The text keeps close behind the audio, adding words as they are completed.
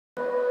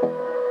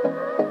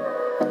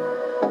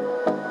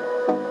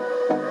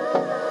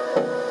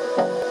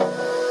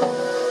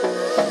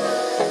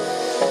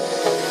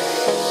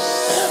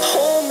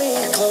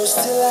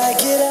till I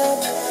get up.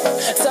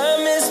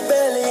 Time is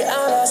barely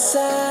on our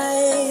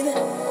side.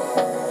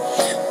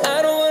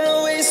 I don't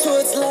wanna waste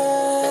what's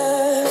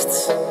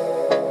left.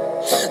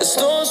 The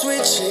storms we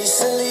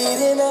chase are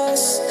leading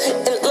us,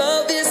 and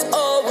love is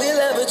all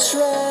we'll ever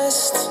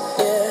trust.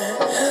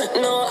 Yeah,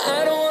 no,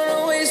 I don't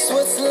wanna waste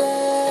what's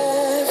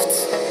left.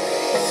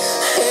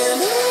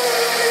 And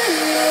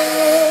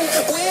on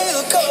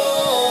we'll go,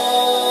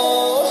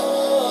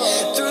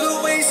 through the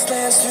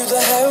wastelands, through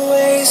the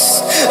highways,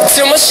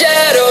 till my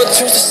shadow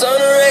turns to sun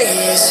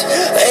rays.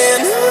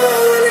 And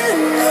on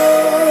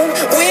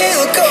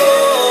we'll go,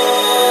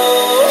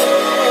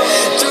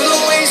 through the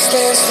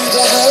wastelands, through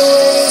the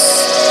highways,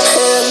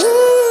 and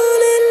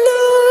on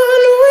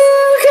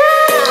we'll go.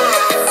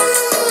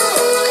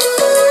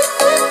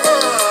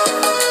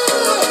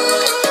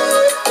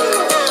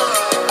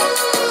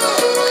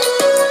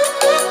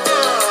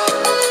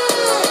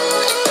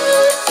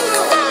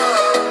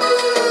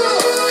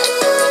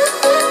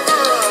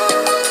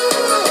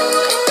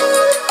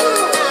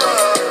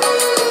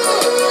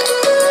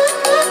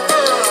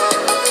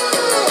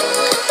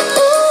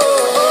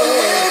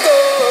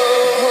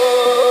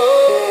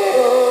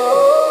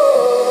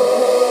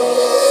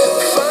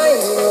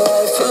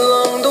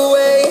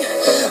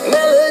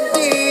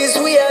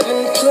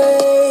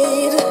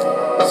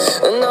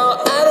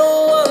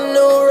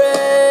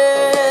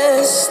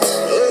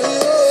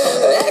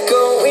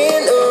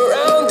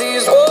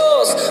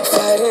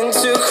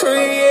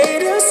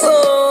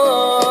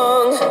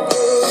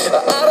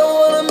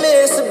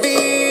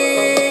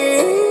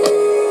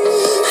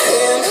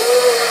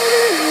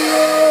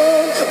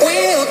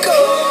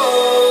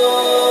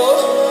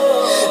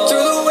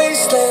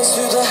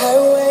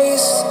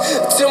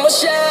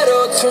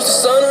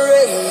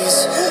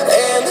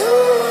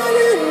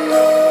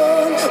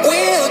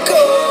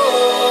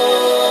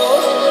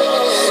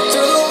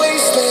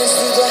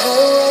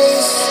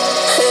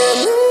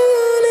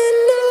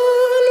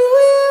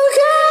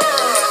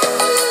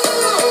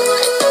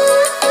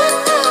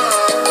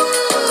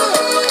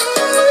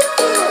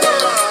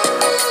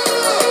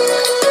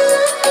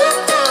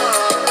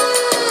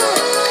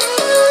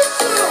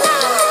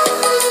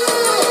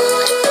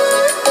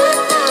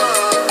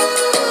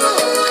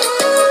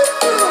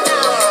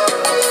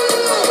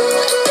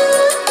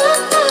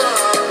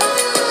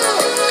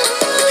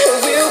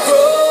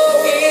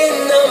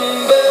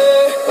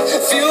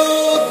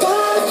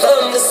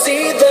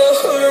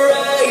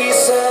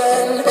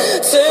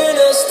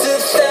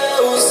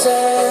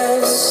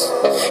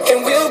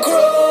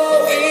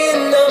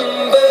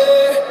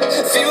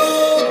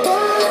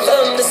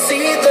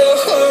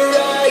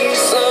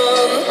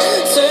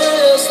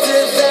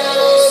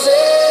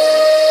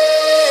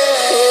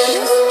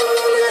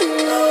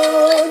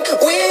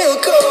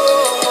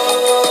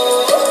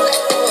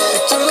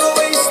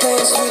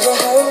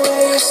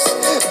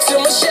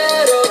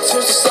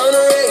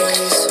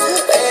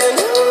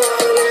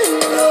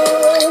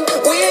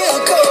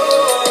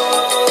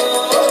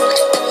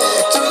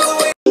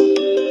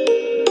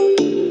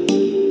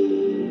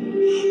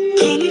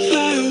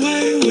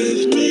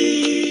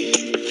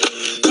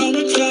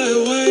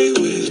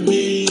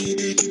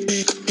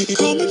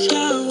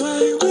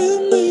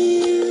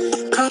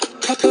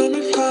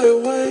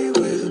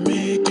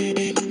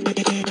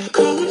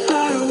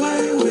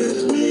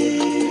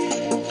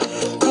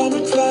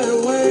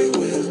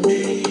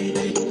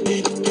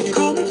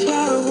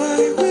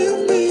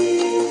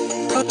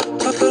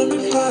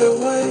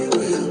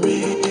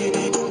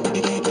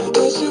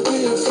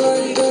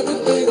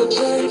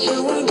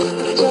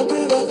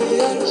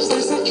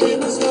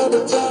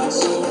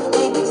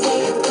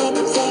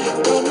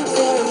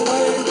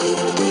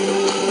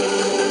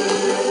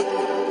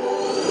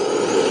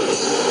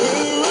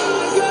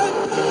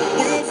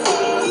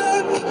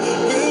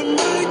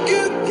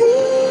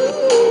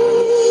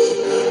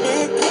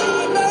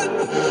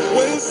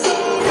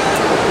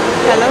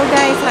 Hello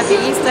guys! Happy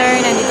Easter!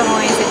 Nandito ko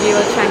ngayon sa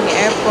Jewel Changi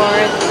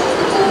Airport.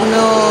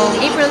 Noong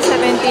April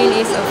 17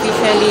 is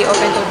officially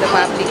open to the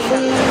public siya.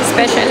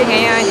 Especially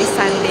ngayon is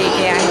Sunday,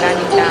 kaya ang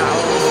daming tao.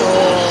 So,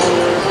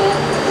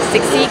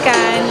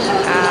 siksikan.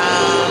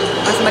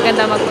 Mas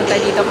maganda magpunta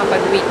dito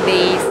kapag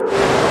weekdays.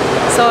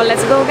 So,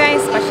 let's go guys!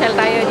 Pasyal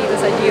tayo dito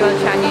sa Jewel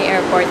Changi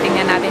Airport.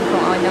 Tingnan natin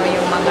kung ano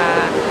yung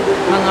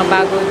mga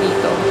bago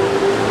dito.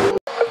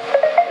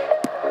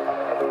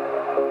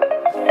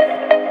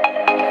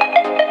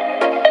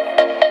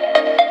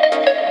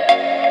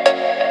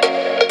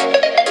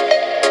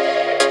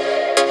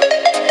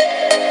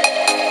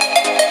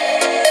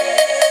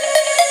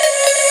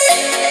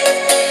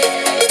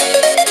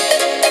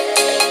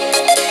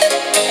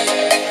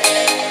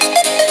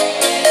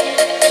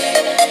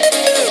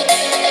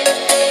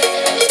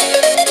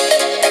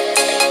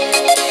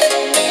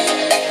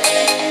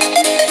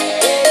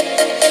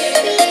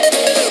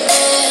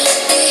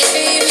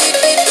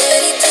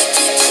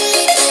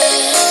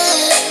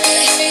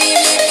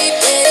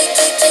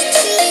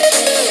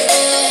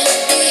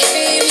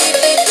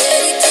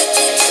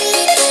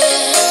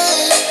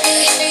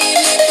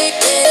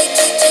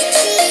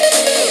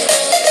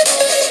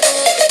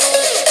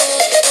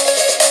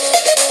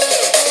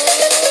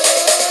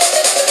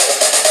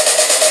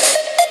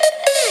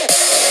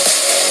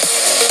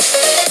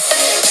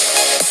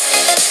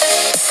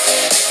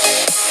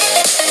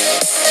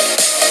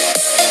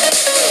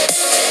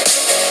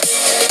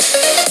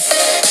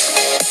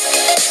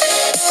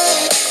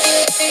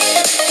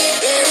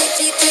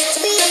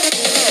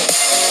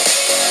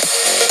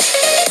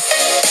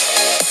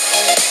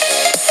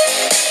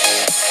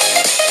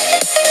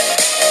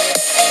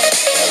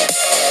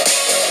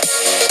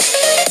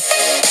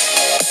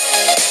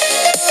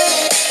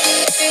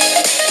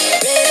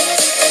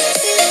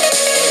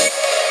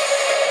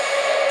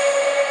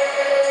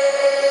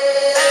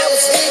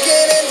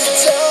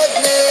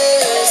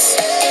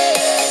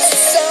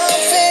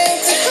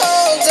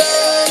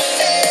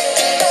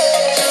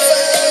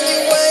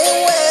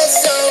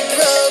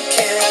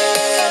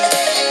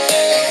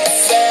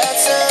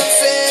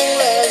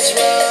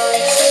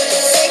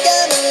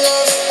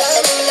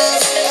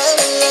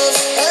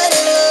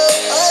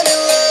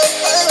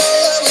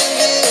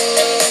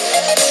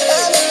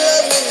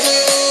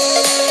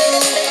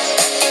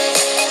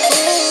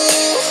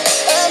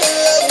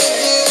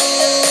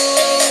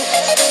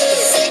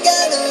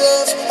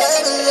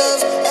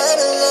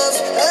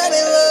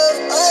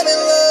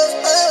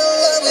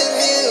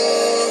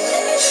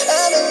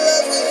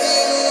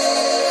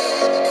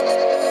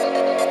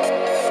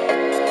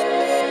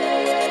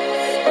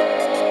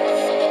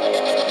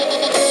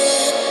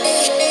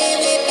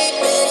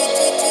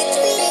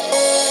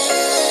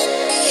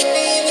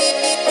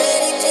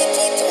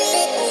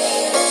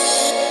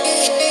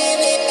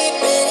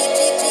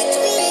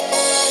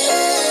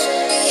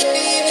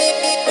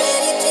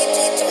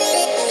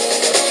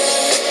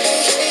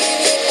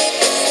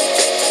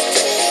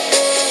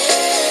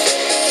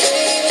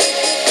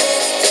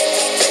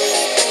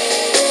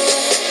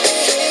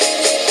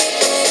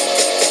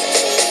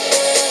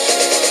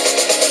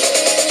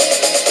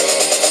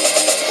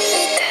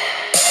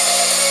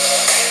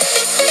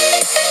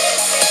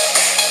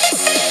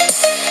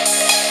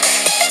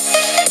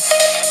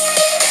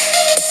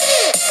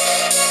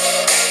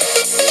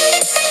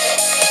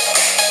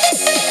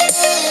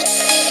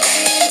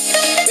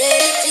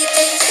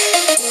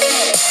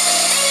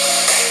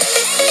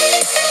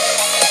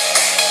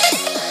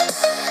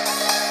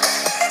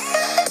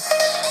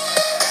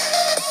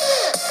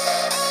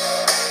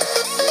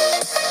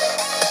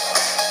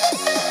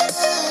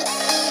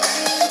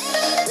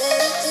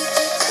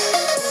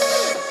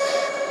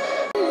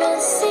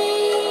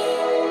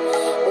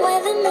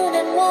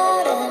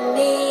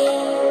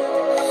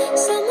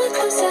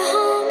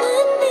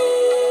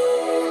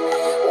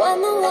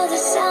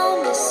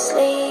 sound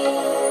asleep.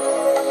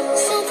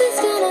 Something's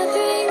gonna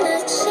bring the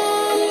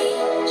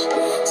change.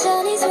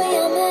 Journeys we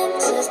are meant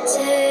to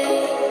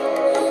take.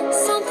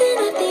 Something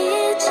at the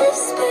edge of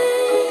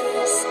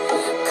space,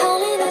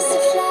 calling us to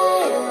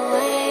fly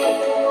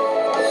away.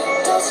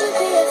 Don't you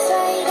be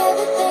afraid,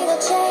 everything will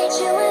change.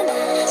 You and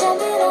I,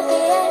 jumping off the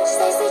edge.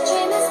 They say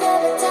dreamers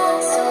never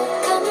die, so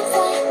come and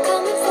fly,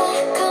 come and fly,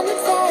 come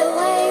and fly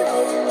away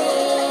with me.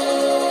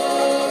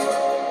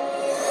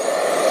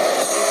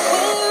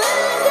 We're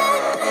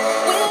rising,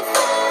 we're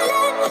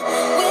falling,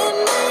 we're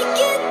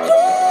making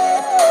through.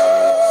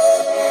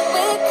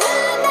 We're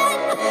climbing,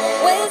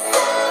 we're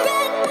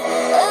soaring,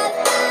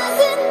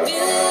 1,000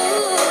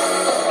 views.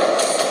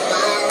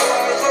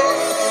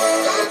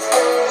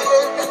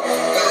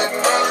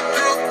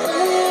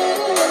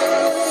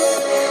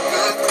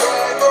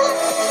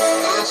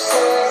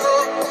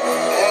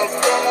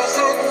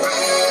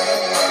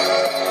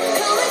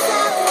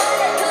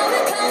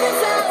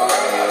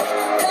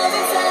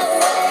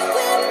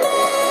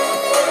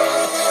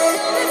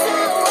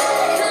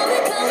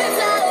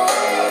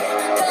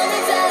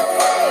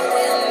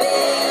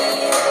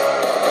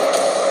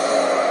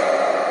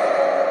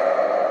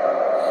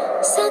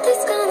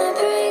 Something's gonna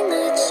bring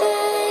the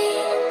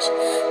change.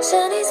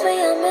 Journeys we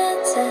are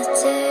meant to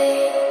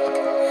take.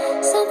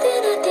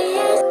 Something at the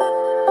end.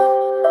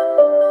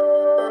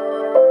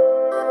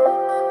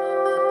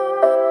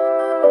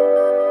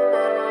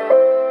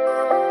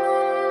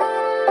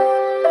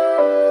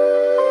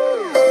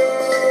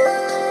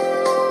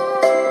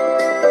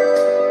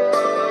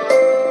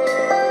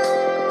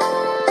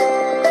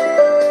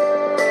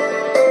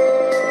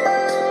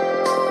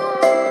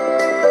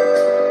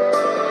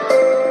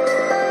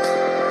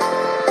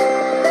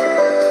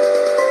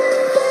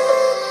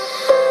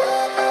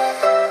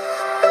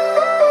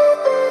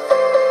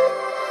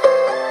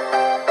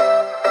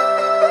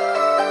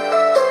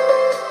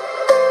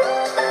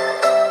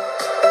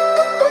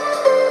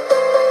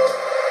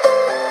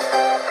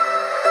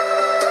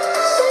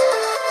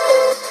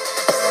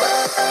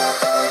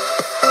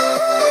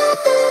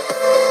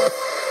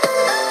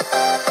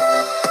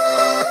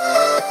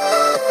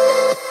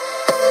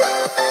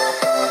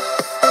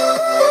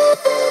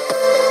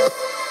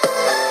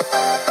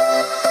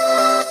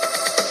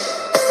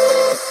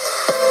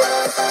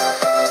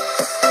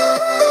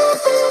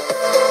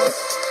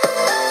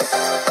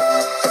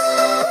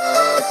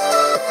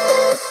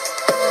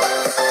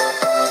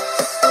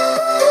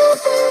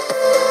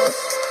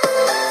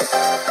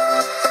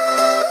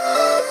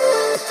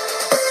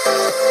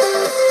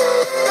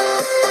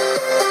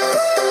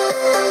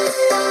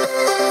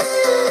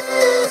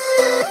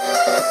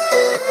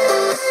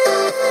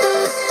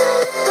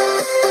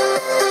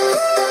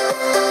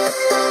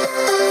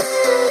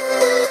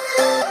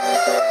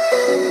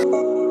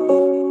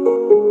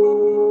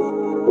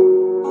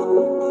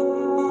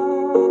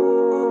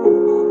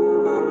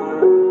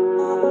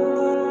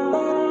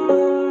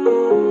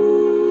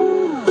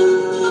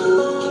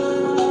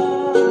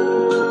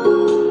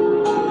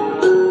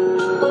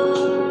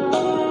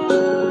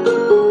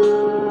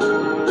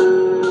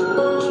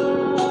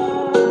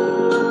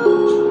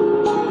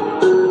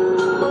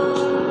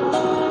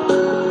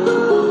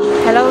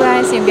 Hello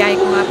guys, yung biyahe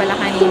ko nga pala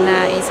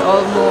kanina is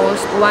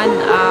almost 1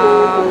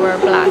 hour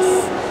plus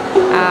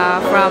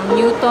from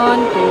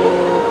Newton to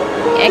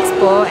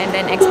Expo and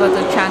then Expo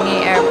to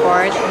Changi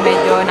Airport.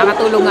 Medyo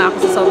nakatulong nga ako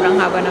sa sobrang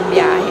haba ng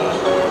biyahe.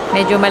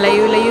 Medyo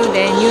malayo-layo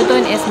din.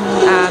 Newton is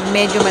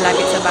medyo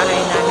malapit sa bahay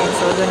namin.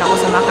 So doon ako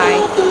sumakay.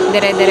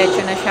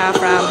 Dire-diretso na siya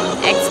from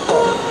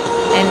Expo.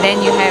 And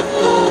then you have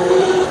to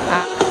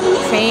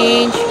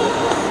change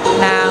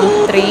ng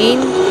train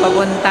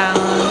papuntang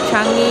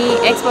Changi,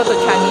 Expo to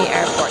Changi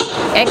Airport.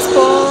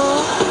 Expo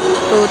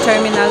to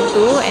Terminal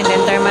 2 and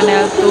then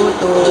Terminal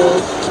 2 to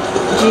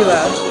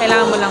Jewel.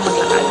 Kailangan mo lang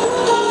maglakad.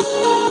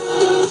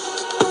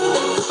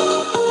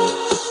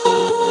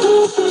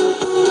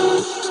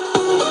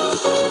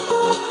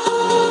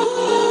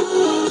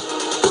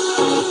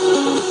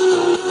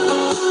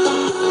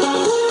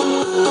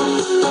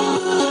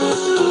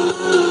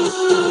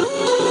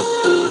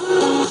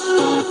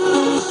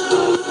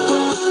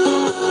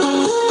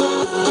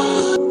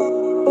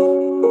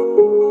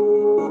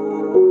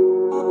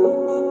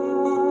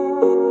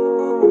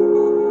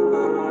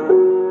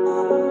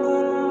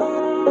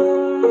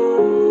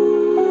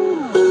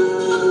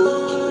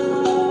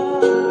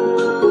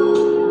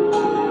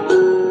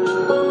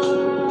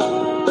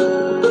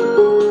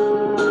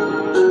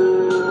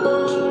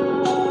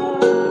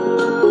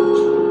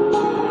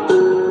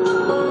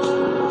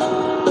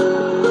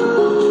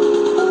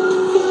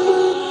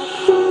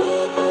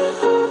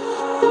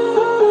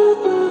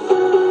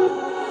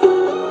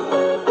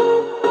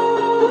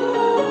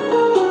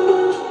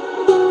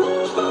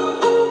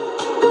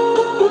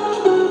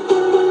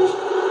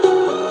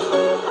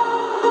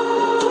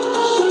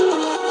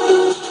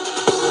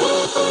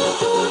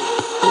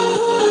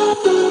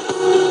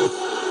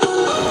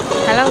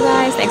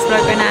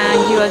 explore ko ng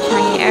Jewel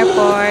Changi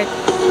Airport.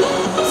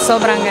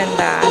 Sobrang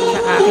ganda. At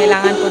saka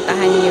kailangan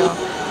puntahan nyo.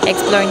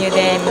 Explore nyo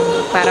din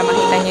para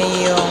makita nyo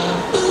yung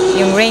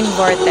yung Rain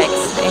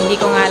Vortex. Hindi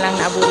ko nga lang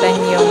naabutan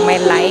yung may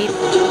light.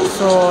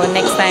 So,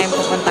 next time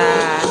pupunta,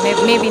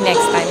 maybe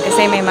next time.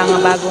 Kasi may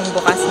mga bagong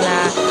bukas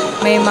na,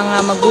 may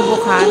mga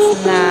magbubukas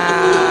na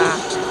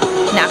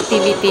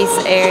activities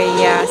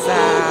area sa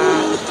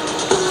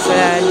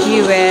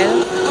Jewel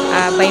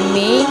by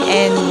May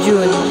and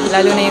June.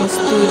 Lalo na yung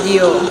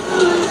studio.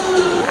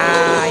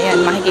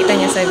 Yan, makikita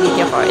niya sa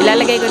video ko.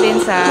 Ilalagay ko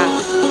din sa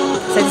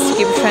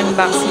description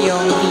box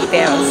yung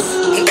details.